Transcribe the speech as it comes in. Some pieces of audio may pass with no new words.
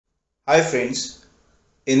Hi friends,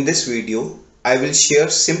 in this video I will share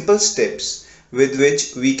simple steps with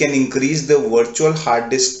which we can increase the virtual hard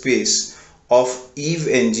disk space of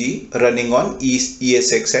EVE-NG running on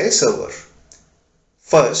ESXi Server.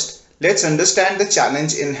 First, let's understand the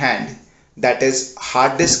challenge in hand, that is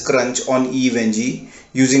hard disk crunch on EVE-NG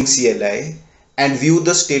using CLI, and view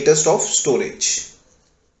the status of storage.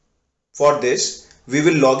 For this, we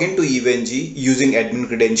will log into EVE-NG using admin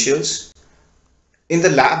credentials. In the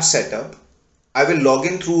lab setup, I will log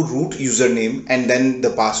in through root username and then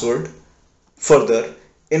the password. Further,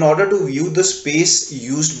 in order to view the space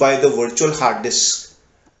used by the virtual hard disk,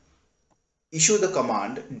 issue the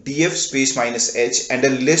command df -h and a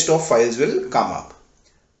list of files will come up.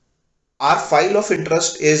 Our file of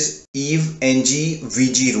interest is EVE-NG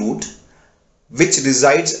VG root, which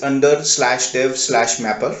resides under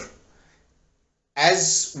 /dev/mapper.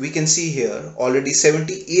 As we can see here, already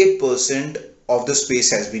 78% of the space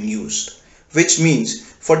has been used, which means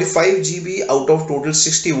 45 GB out of total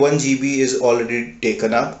 61 GB is already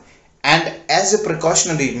taken up. And as a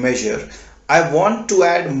precautionary measure, I want to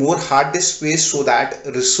add more hard disk space so that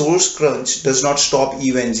resource crunch does not stop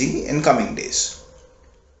EVE-NG in coming days.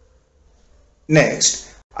 Next,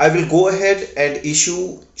 I will go ahead and issue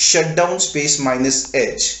shutdown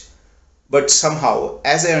 -h, but somehow,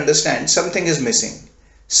 as I understand, something is missing,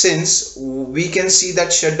 since we can see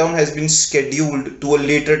that shutdown has been scheduled to a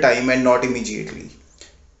later time and not immediately.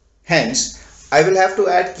 Hence, I will have to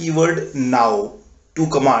add keyword now to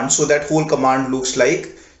command so that whole command looks like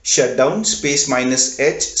shutdown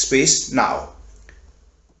 -h now.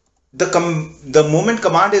 The moment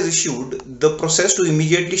command is issued, the process to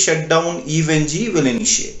immediately shut down EVE-NG will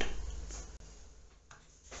initiate.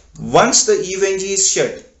 Once the EVE-NG is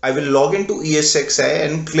shut, I will log into ESXi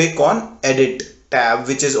and click on Edit tab,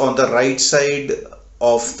 which is on the right side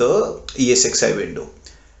of the ESXi window.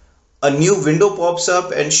 A new window pops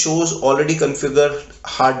up and shows already configured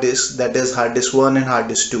hard disk, that is hard disk 1 and hard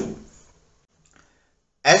disk 2.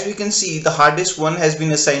 As we can see, the hard disk 1 has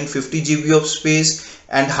been assigned 50 GB of space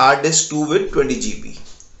and hard disk 2 with 20 GB.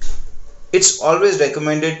 It's always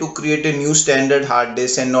recommended to create a new standard hard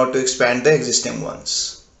disk and not to expand the existing ones.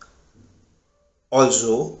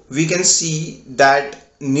 Also, we can see that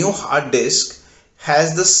new hard disk has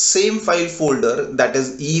the same file folder, that is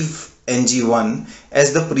EVE-NG1,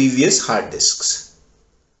 as the previous hard disks.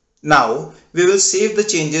 Now, we will save the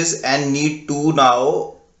changes and need to now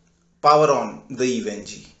power on the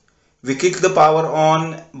EVE-NG. We click the power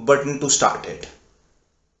on button to start it.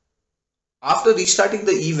 After restarting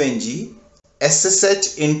the EVE-NG, SSH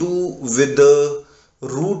into with the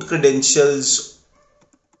root credentials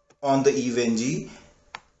on the EVE-NG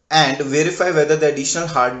and verify whether the additional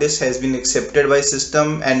hard disk has been accepted by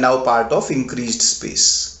system and now part of increased space.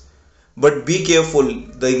 But be careful,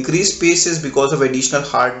 the increased space is because of additional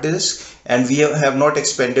hard disk and we have not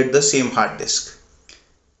expanded the same hard disk.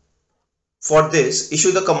 For this,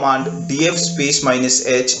 issue the command df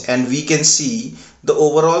 -h and we can see the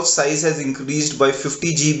overall size has increased by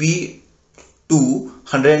 50 GB to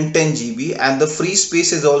 110 GB and the free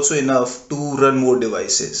space is also enough to run more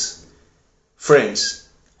devices. Friends,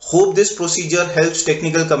 hope this procedure helps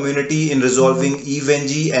technical community in resolving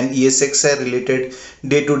EVE-NG and ESXi related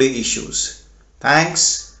day-to-day issues. Thanks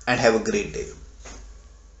and have a great day.